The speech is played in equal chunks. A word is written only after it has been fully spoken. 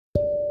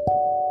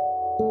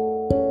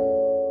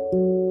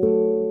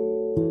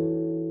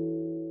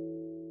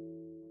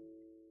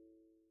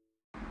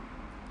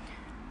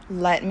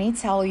let me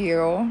tell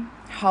you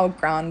how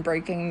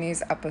groundbreaking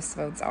these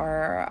episodes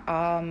are.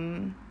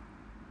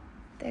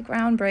 They're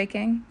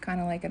groundbreaking,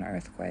 kind of like an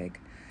earthquake.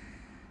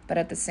 But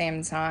at the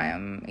same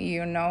time,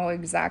 you know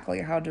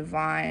exactly how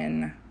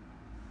divine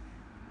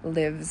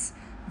lives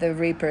the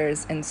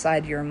reapers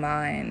inside your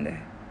mind,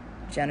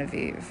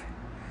 Genevieve.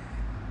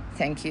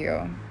 Thank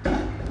you.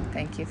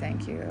 Thank you,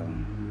 thank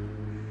you.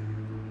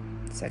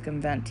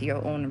 Circumvent to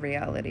your own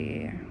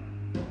reality.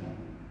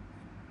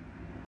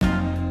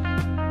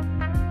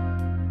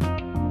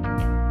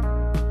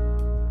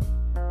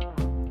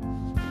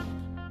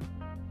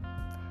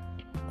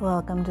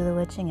 Welcome to the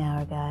witching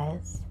hour,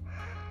 guys.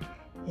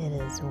 It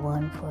is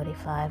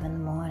 1:45 in the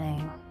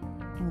morning.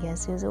 And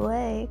guess who's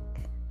awake?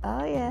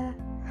 Oh, yeah.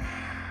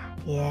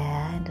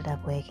 Yeah, I ended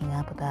up waking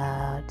up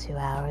about 2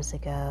 hours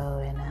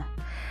ago in a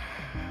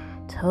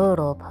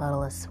total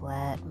puddle of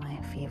sweat. My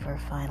fever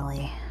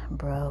finally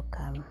broke.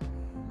 I'm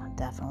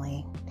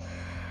definitely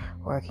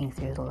working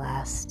through the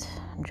last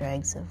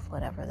dregs of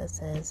whatever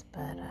this is,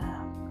 but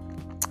I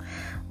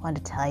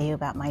wanted to tell you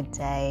about my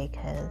day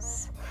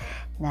because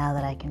now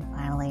that I can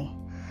finally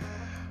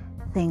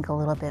think a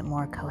little bit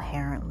more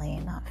coherently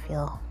and not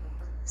feel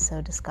so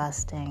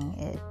disgusting,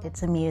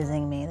 it's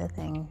amusing me, the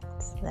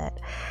things that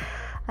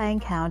I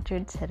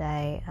encountered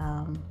today.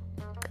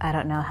 I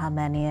don't know how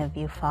many of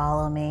you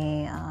follow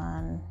me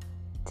on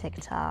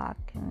TikTok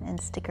and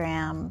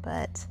Instagram,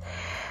 but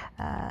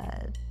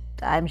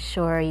I'm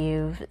sure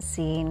you've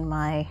seen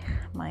my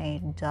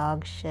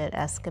dog shit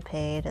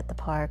escapade at the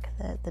park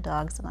that the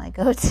dogs and I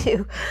go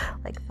to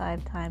like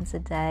 5 times a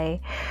day.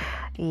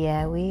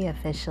 Yeah, we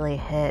officially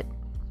hit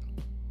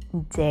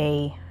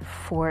day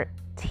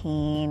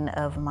 14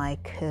 of my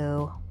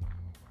coup.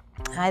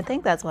 I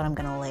think that's what I'm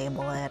going to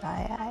label it.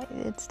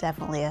 It's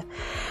definitely a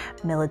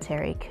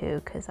military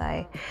coup because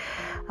I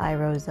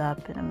rose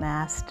up in a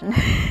mast and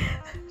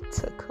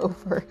took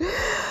over.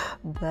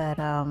 But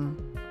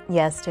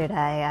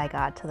yesterday I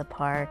got to the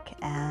park,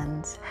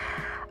 and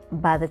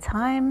by the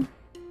time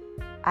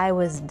I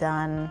was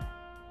done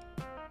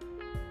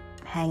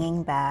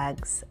hanging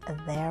bags,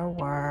 there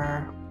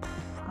were,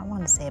 I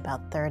want to say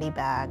about 30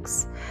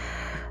 bags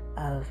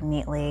of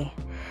neatly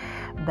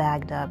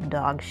bagged up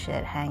dog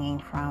shit hanging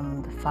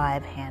from the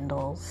 5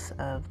 handles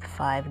of the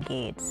 5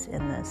 gates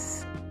in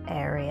this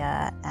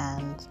area,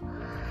 and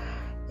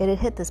it had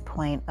hit this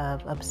point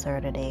of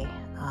absurdity.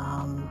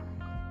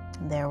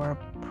 There were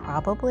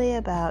probably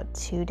about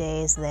 2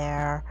 days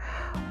there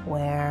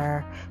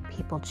where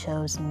people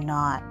chose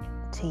not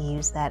to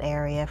use that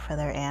area for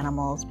their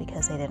animals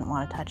because they didn't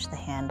want to touch the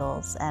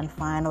handles. And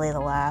finally,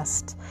 the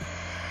last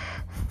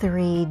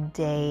 3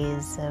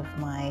 days of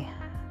my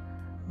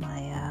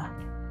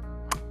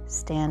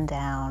stand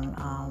down,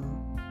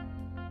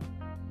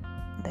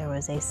 there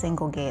was a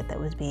single gate that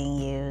was being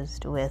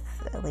used with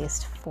at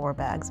least 4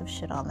 bags of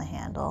shit on the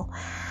handle.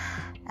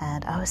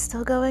 And I was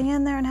still going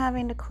in there and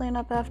having to clean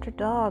up after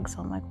dogs.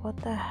 I'm like, what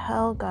the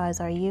hell,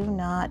 guys? Are you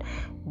not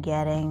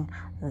getting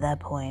the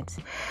point?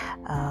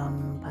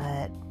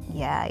 But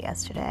yeah,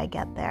 yesterday I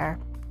get there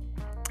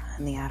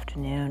in the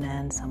afternoon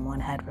and someone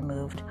had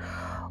removed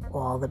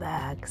all the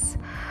bags.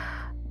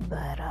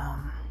 But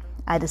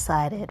I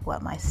decided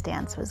what my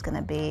stance was going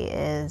to be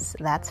is,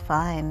 that's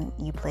fine.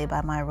 You play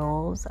by my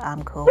rules.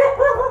 I'm cool.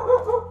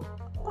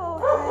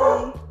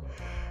 Oh, hey.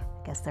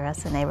 I guess the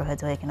rest of the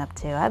neighborhood's waking up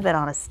too. I've been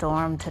on a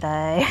storm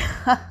today.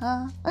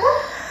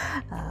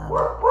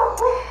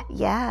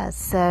 Yeah,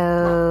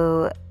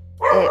 so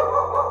it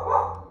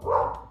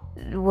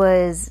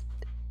was,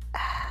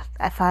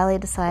 I finally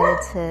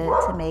decided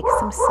to make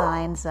some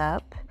signs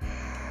up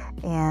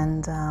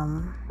and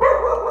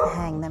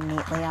hang them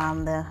neatly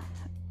on the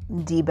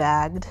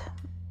debagged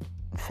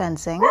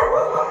fencing,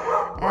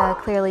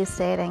 clearly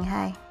stating,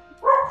 hey,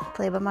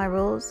 play by my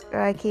rules or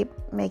I keep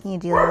making you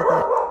deal with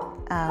it.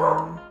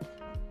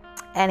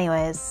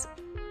 Anyways,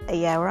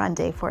 yeah, we're on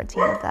day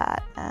 14 of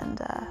that, and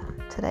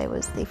today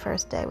was the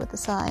first day with the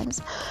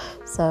signs,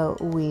 so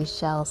we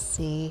shall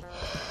see.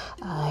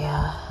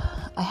 I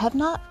have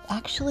not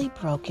actually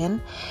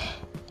broken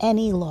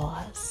any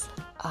laws.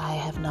 I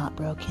have not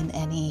broken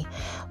any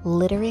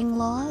littering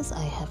laws.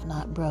 I have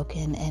not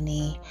broken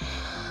any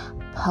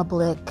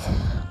public,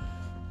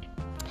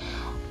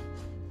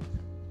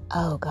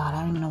 oh God, I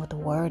don't even know what the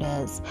word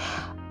is.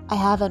 I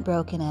haven't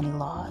broken any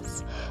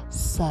laws.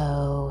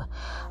 So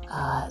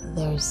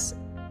there's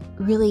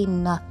really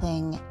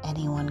nothing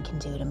anyone can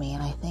do to me.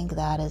 And I think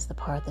that is the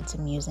part that's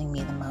amusing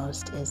me the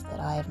most, is that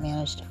I have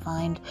managed to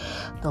find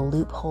the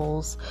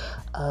loopholes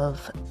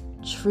of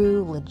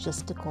true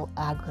logistical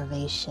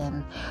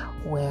aggravation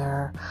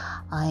where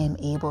I am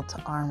able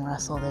to arm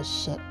wrestle this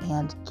shit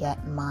and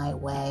get my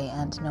way.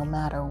 And no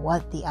matter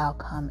what the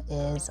outcome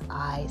is,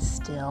 I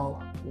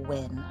still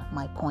win.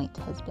 My point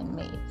has been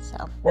made.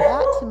 So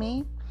that to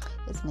me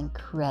is an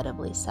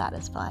incredibly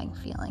satisfying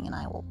feeling, and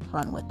I will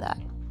run with that.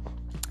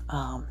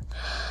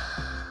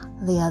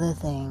 The other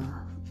thing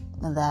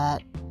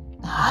that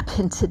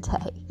happened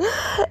today,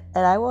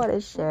 and I want to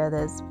share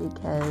this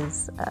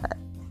because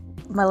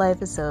my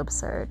life is so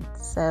absurd.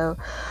 So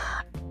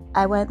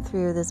I went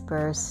through this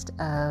burst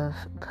of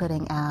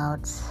putting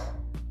out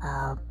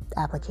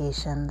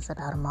applications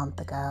about a month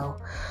ago.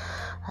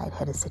 I'd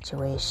hit a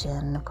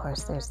situation. Of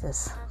course, there's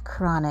this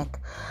chronic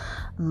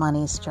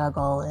money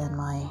struggle in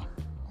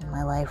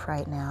my life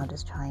right now,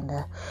 just trying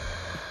to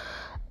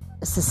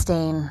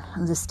sustain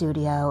the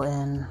studio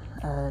in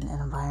an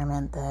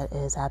environment that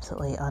is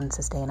absolutely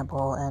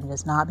unsustainable, and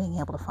just not being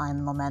able to find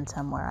the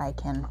momentum where I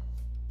can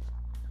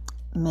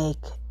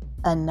make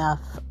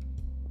enough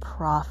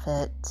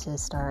profit to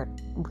start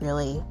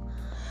really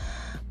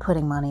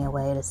putting money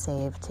away to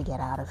save to get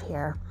out of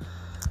here.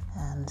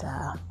 And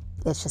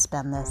it's just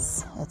been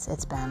this.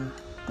 It's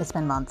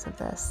been months of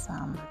this.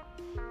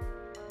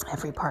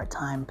 Every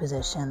part-time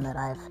position that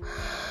I've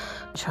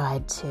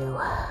tried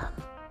to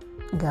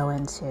go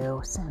into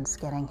since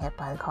getting hit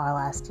by the car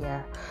last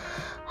year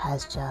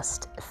has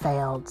just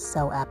failed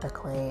so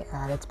epically,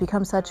 and it's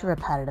become such a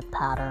repetitive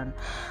pattern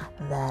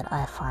that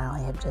I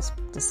finally have just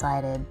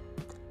decided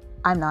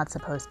I'm not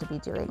supposed to be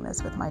doing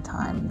this with my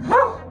time.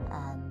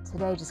 And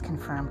today just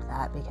confirmed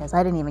that, because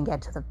I didn't even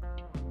get to the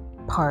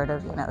part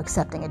of,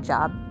 accepting a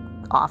job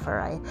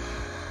offer.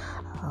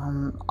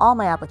 All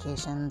my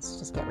applications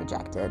just get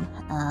rejected,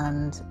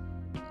 and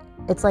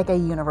it's like a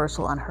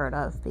universal unheard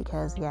of,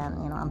 because again,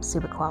 I'm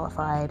super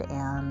qualified,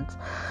 and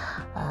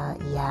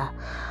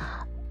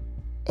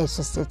it's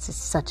just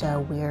such a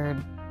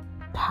weird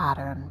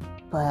pattern.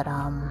 But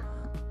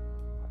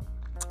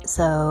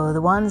so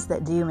the ones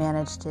that do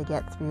manage to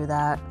get through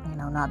that,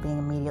 not being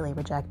immediately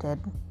rejected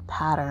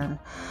pattern,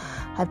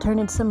 have turned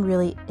into some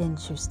really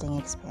interesting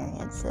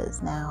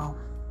experiences. Now,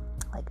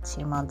 like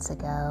 2 months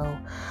ago,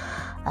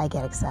 I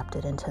get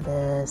accepted into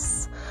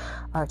this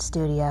art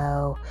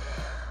studio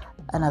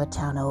another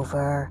town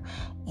over,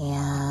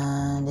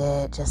 and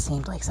it just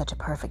seemed like such a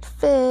perfect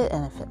fit,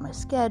 and it fit my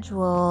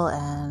schedule,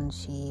 and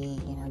she,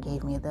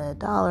 gave me the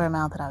dollar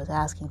amount that I was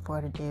asking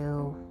for to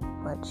do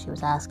what she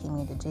was asking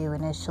me to do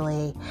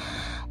initially.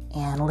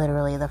 And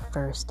literally the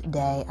first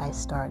day I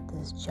start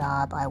this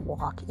job, I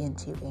walk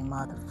into a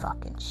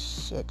motherfucking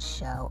shit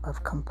show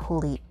of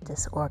complete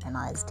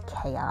disorganized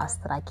chaos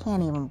that I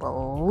can't even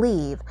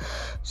believe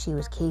she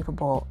was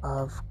capable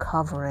of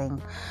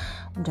covering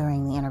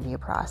during the interview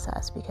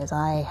process, because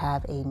I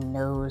have a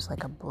nose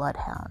like a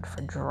bloodhound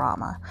for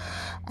drama,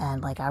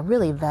 and I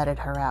really vetted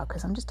her out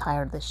because I'm just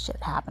tired of this shit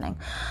happening.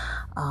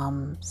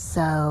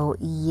 So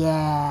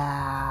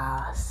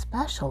yeah,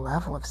 special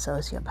level of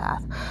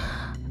sociopath.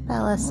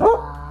 Bella,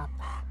 stop.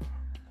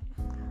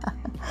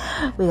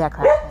 We got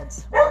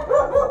crackheads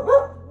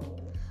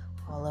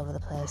all over the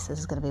place. This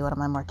is going to be one of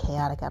my more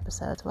chaotic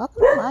episodes.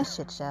 Welcome to my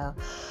shit show.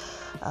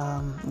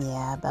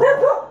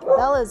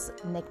 Bella's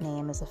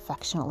nickname is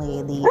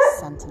affectionately the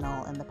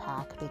Sentinel in the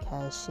pack,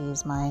 because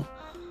she's my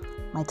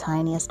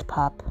tiniest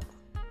pup,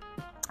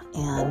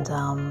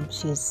 and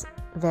she's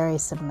very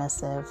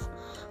submissive,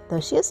 though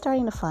she is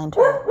starting to find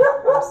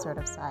her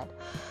assertive side.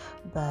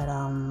 But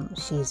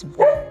she's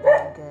very,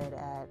 very good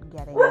at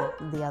getting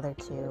the other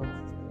two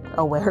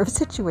aware of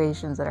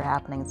situations that are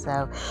happening.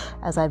 So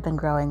as I've been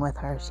growing with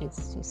her,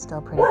 she's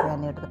still pretty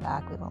brand new to the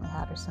pack. We've only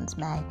had her since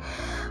May.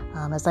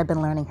 As I've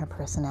been learning her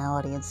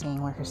personality and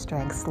seeing where her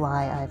strengths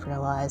lie, I've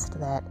realized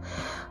that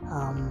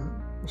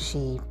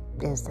she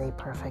is the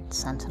perfect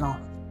sentinel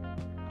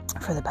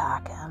for the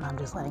pack, and I'm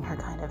just letting her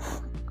kind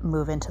of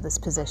move into this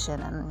position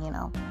and,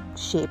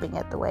 shaping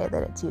it the way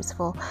that it's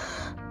useful.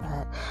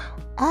 But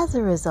as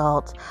a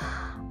result,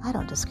 I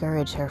don't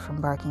discourage her from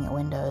barking at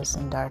windows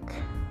in dark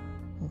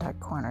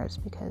corners,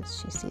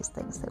 because she sees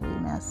things that we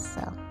miss.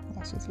 So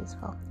yeah, she's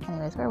useful.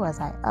 Anyways, where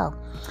was I? Oh,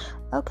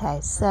 okay.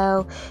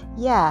 So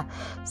yeah,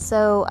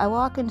 so I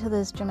walk into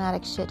this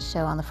dramatic shit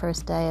show on the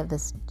first day of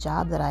this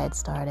job that I had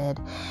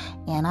started,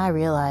 and I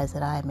realized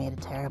that I had made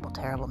a terrible,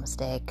 terrible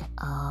mistake.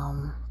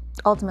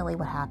 Ultimately,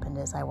 what happened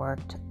is I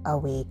worked a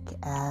week,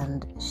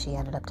 and she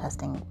ended up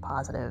testing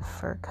positive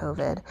for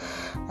COVID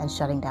and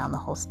shutting down the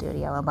whole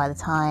studio. And by the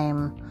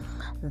time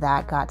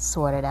that got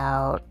sorted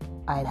out,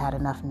 I'd had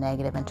enough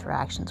negative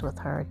interactions with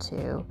her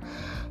to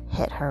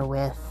hit her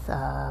with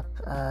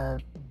a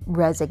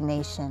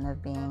resignation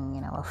of being,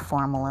 a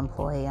formal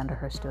employee under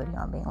her studio,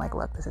 and being like,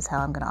 look, this is how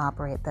I'm going to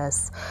operate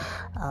this.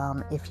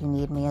 If you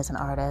need me as an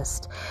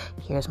artist,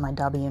 here's my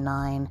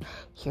W-9,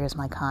 here's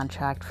my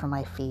contract for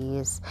my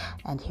fees,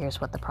 and here's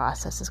what the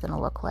process is going to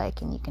look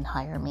like, and you can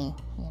hire me,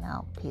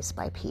 piece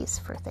by piece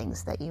for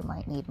things that you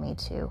might need me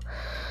to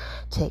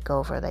take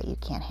over that you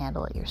can't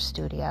handle at your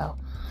studio.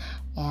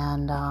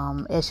 And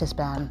it's just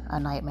been a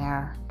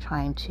nightmare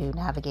trying to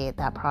navigate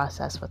that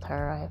process with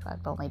her.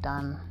 I've only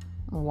done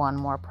one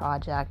more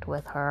project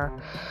with her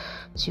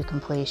to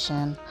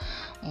completion,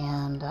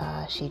 and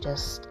she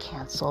just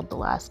canceled the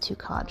last 2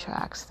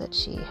 contracts that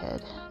she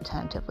had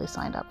tentatively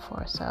signed up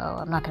for. So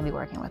I'm not going to be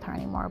working with her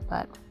anymore,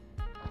 but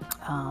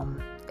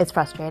it's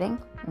frustrating,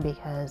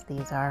 because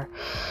these are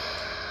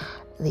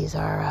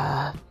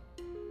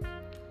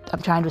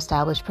I'm trying to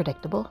establish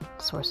predictable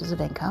sources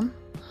of income,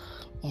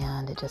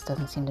 and it just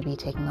doesn't seem to be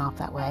taking off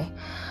that way.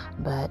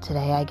 But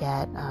today I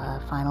get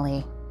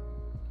finally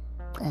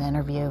an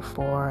interview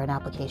for an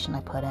application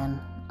I put in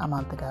a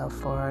month ago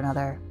for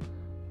another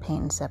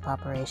paint and sip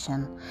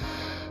operation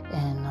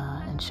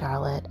in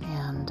Charlotte,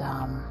 and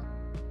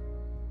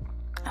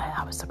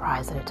I was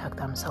surprised that it took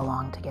them so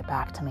long to get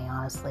back to me,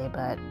 honestly,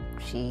 but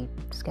she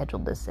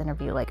scheduled this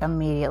interview like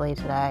immediately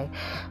today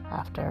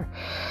after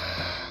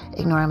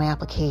ignoring my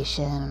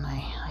application, and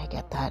I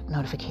get that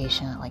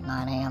notification at like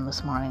 9 a.m.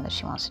 this morning that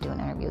she wants to do an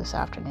interview this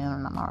afternoon,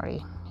 and I'm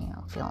already,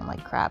 feeling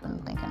like crap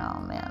and thinking, oh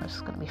man, this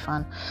is going to be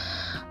fun.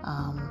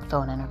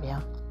 Phone interview.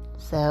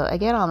 So I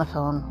get on the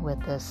phone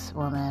with this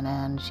woman,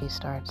 and she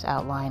starts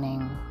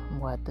outlining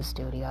what the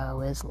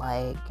studio is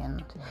like,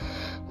 and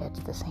it's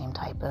the same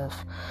type of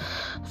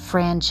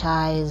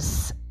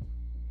franchise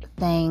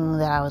thing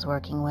that I was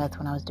working with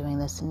when I was doing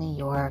this in New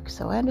York.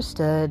 So I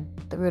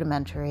understood the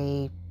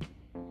rudimentary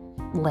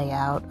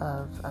layout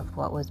of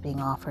what was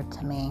being offered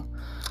to me.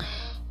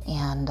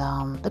 And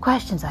the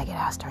questions I get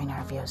asked during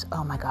interviews,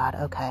 oh my God,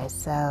 okay,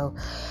 so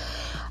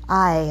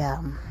I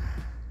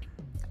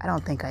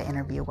don't think I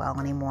interview well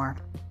anymore.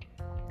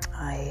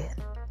 I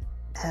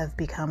have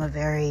become a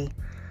very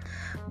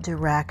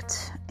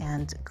direct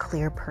and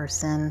clear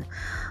person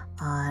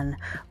on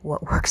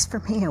what works for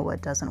me and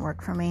what doesn't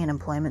work for me in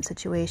employment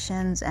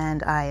situations,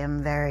 and I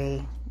am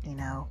very,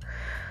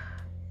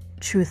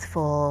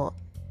 truthful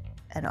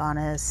and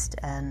honest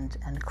and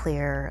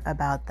clear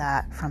about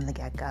that from the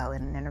get-go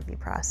in an interview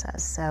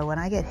process. So when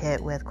I get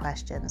hit with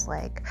questions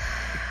like,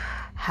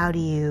 how do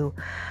you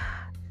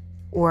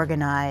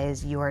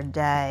organize your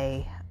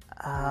day,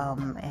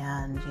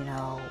 and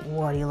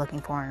what are you looking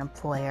for in an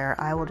employer,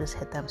 I will just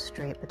hit them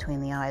straight between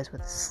the eyes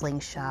with a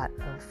slingshot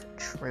of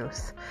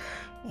truth,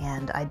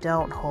 and I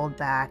don't hold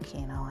back.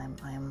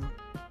 I'm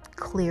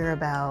clear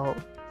about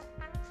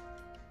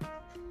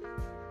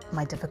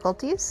my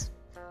difficulties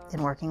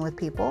in working with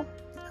people,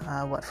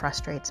 what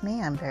frustrates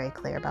me. I'm very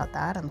clear about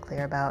that. I'm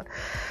clear about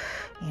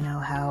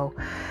how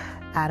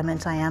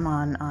adamant I am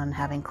on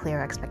having clear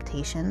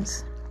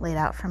expectations laid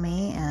out for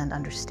me and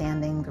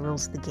understanding the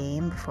rules of the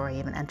game before I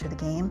even enter the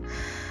game.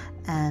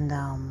 And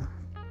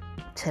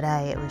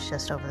today it was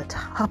just over the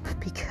top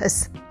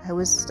because I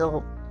was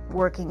still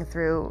working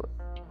through,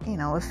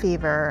 a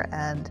fever,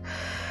 and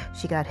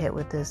she got hit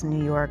with this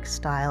New York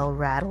style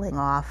rattling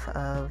off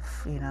of,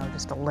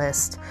 just a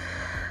list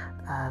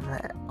of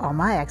all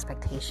my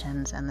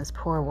expectations. And this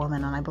poor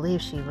woman, and I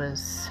believe she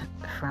was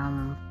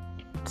from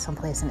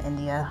someplace in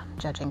India,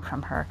 judging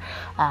from her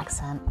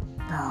accent,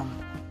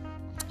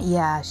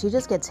 she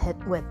just gets hit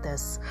with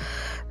this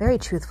very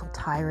truthful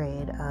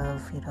tirade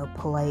of,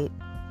 polite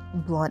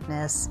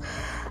bluntness,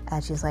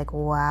 and she's like,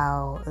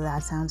 wow,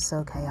 that sounds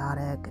so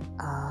chaotic,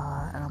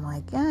 and I'm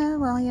like, yeah,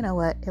 well, you know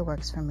what, it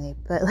works for me.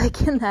 But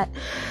like in that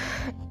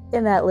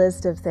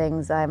list of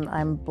things,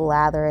 I'm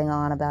blathering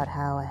on about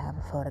how I have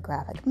a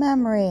photographic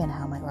memory and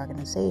how my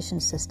organization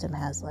system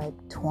has like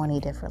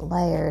 20 different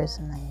layers,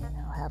 and I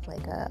have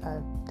like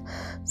a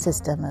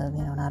system of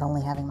not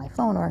only having my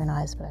phone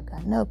organized, but I've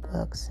got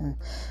notebooks, and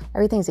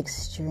everything's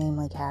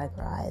extremely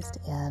categorized.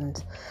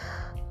 And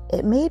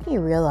it made me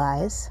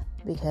realize,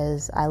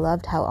 because I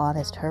loved how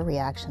honest her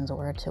reactions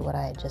were to what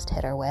I had just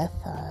hit her with.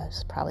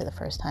 It's probably the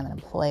first time an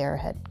employer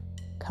had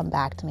come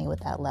back to me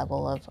with that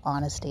level of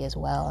honesty as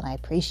well, and I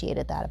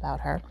appreciated that about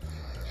her.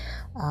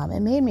 It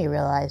made me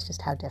realize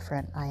just how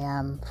different I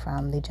am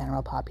from the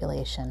general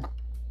population,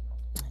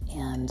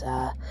 and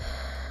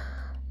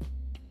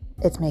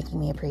it's making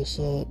me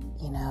appreciate,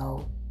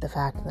 the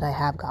fact that I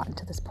have gotten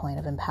to this point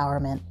of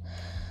empowerment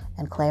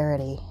and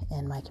clarity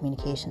in my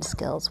communication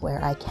skills,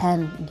 where I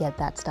can get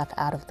that stuff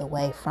out of the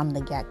way from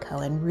the get-go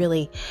and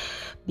really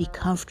be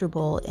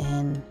comfortable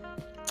in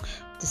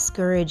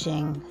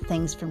discouraging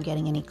things from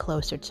getting any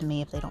closer to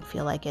me if they don't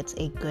feel like it's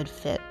a good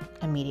fit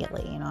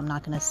immediately. I'm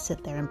not going to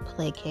sit there and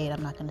placate.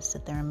 I'm not going to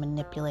sit there and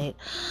manipulate.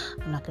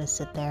 I'm not going to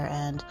sit there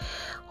and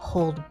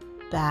hold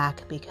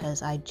back,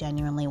 because I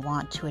genuinely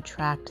want to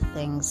attract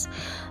things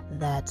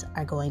that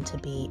are going to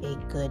be a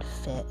good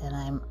fit, and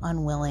I'm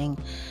unwilling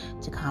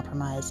to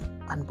compromise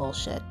on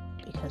bullshit,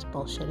 because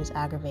bullshit is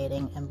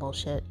aggravating and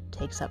bullshit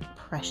takes up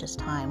precious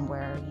time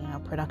where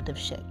productive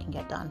shit can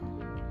get done.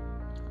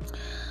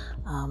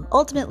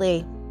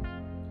 Ultimately,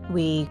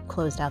 we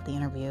closed out the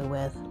interview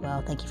with,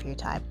 well, thank you for your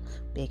time,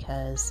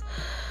 because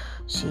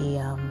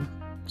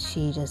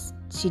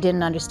she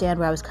didn't understand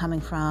where I was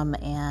coming from,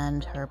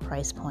 and her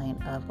price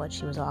point of what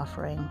she was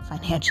offering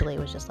financially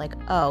was just like,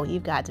 oh,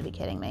 you've got to be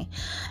kidding me.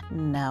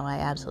 No, I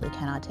absolutely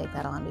cannot take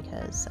that on,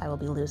 because I will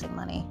be losing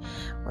money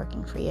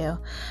working for you.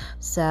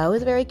 So it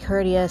was very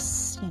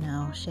courteous,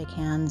 shake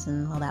hands,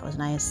 and well, that was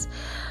nice.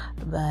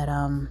 But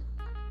I'm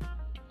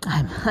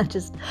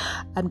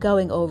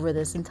going over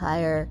this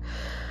entire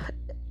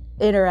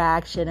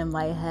interaction in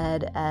my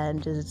head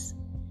and just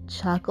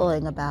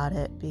chuckling about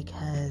it,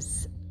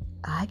 because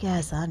I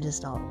guess I'm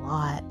just a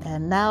lot.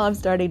 And now I'm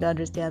starting to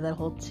understand that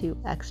whole 2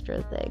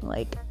 extra thing.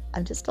 Like,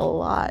 I'm just a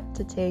lot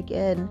to take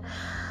in.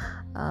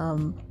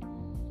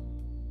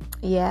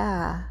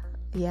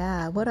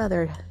 What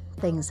other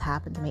things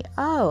happened to me?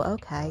 Oh,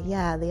 okay.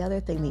 Yeah, the other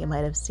thing that you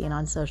might have seen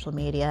on social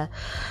media,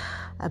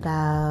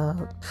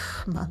 about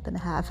a month and a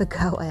half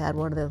ago, I had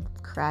one of the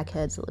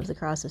crackheads that lives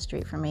across the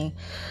street from me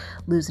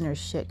losing her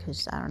shit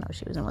because, I don't know,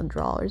 she was in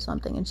withdrawal or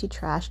something, and she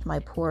trashed my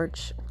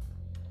porch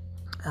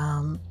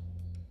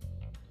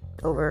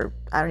over,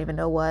 I don't even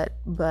know what,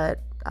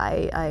 but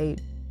I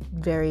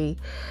very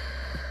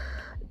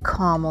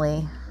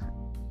calmly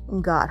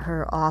got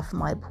her off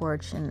my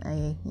porch in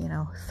a,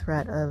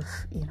 threat of,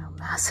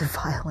 massive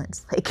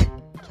violence, like,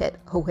 get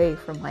away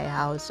from my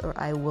house or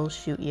I will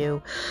shoot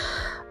you.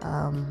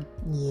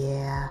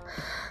 Yeah.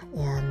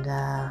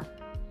 And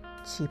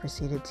she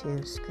proceeded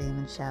to scream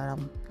and shout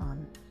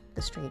on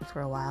the street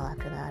for a while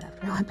after that,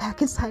 after I went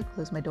back inside,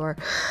 closed my door.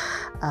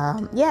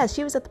 Yeah,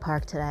 she was at the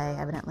park today.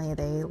 Evidently,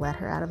 they let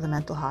her out of the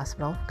mental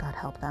hospital. God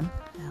help them.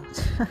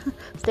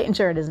 State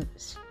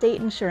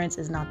insurance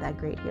is not that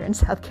great here in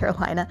South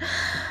Carolina.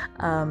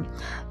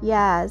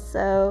 Yeah,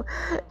 so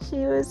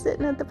she was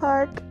sitting at the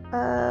park,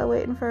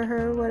 waiting for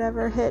her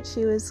whatever hit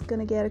she was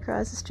gonna get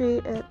across the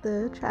street at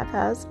the trap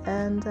house,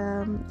 and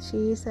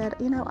she said,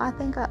 I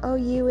think I owe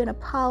you an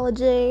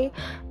apology.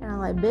 And I'm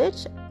like,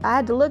 bitch, I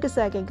had to look a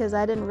second because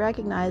I didn't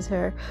recognize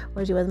her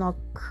when she wasn't all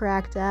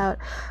cracked out.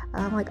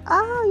 I'm like,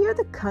 oh, you're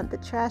the cunt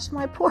that trashed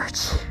my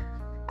porch.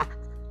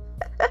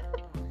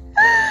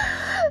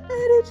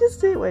 And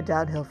it went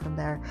downhill from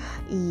there.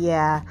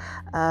 Yeah.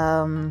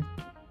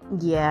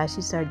 Yeah,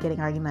 she started getting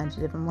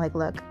argumentative. I'm like,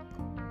 look,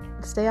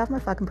 stay off my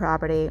fucking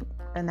property.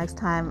 And next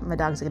time, my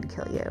dogs are going to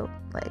kill you.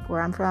 Like,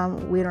 where I'm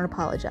from, we don't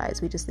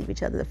apologize. We just leave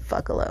each other the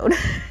fuck alone.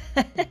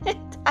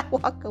 I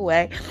walk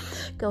away,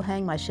 go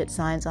hang my shit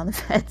signs on the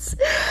fence,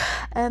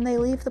 and they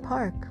leave the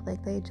park.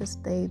 Like, they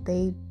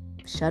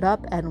shut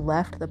up and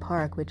left the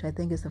park, which I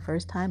think is the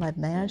first time I've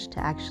managed to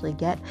actually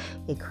get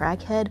a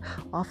crackhead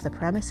off the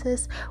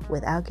premises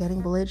without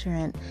getting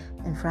belligerent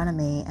in front of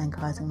me and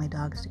causing my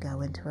dogs to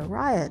go into a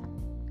riot.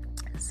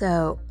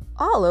 So,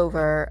 all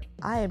over,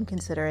 I am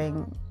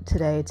considering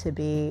today to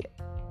be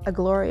a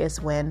glorious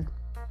win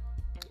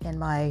in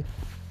my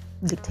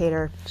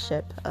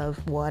dictatorship of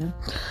one.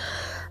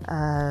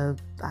 I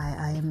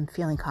am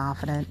feeling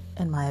confident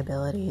in my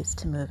abilities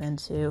to move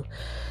into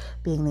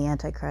being the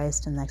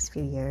Antichrist in the next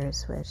few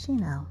years, which,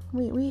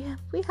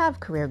 we have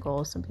career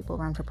goals. Some people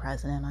run for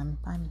president.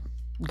 I'm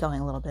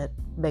going a little bit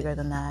bigger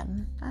than that.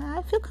 And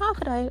I feel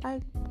confident.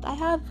 I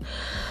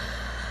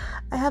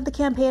have the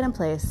campaign in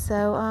place.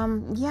 So,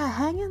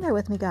 hang in there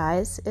with me,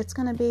 guys. It's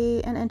going to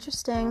be an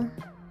interesting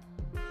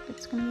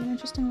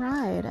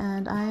ride.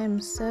 And I am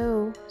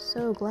so,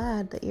 so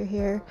glad that you're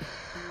here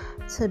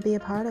to be a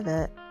part of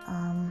it.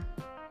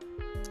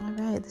 All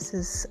right, this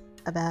is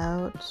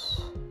about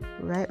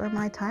right where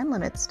my time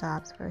limit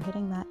stops. We're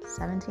hitting that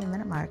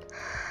 17-minute mark.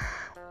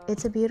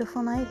 It's a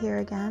beautiful night here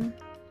again.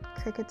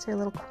 Crickets are a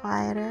little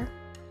quieter,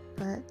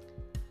 but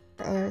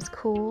the air is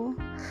cool.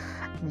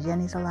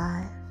 Jenny's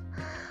alive.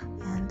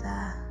 And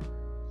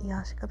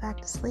y'all should go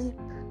back to sleep.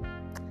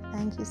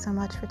 Thank you so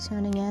much for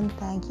tuning in.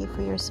 Thank you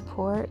for your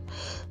support.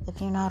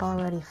 If you're not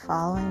already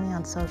following me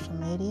on social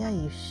media,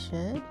 you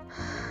should.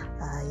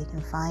 You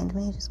can find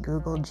me. Just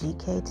Google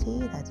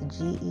GeeKayTi. That's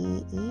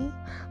GeeKayTi.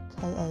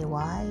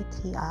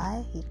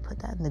 You can put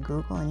that into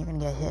Google and you're going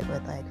to get hit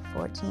with like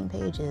 14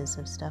 pages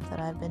of stuff that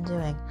I've been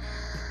doing.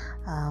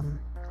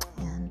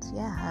 And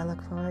yeah, I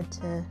look forward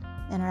to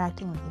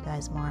interacting with you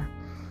guys more.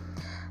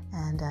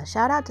 And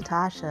shout out to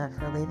Tasha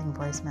for leaving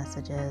voice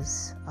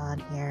messages on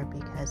here,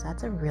 because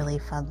that's a really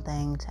fun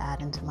thing to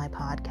add into my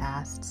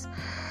podcasts.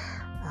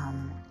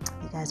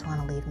 If you guys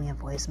want to leave me a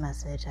voice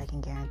message, I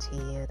can guarantee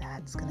you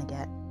that's going to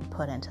get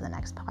put into the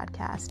next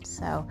podcast.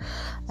 So,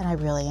 and I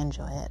really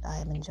enjoy it.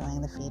 I'm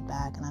enjoying the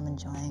feedback, and I'm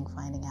enjoying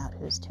finding out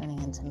who's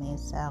tuning into me.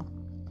 So,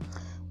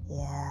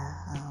 yeah,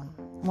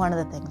 one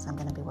of the things I'm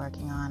going to be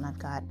working on, I've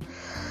got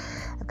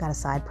a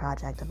side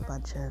project of a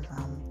bunch of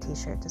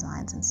t-shirt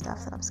designs and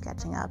stuff that I'm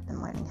sketching up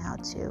and learning how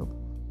to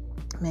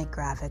make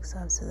graphics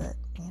of, so that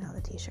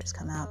the t-shirts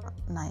come out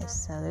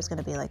nice. So there's going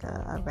to be like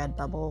a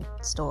Redbubble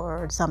store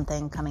or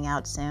something coming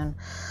out soon.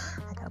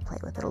 I gotta play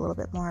with it a little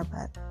bit more,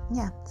 but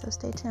yeah, so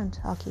stay tuned.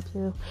 I'll keep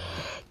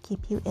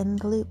you in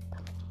the loop.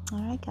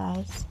 All right,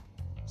 guys,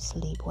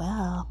 sleep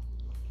well.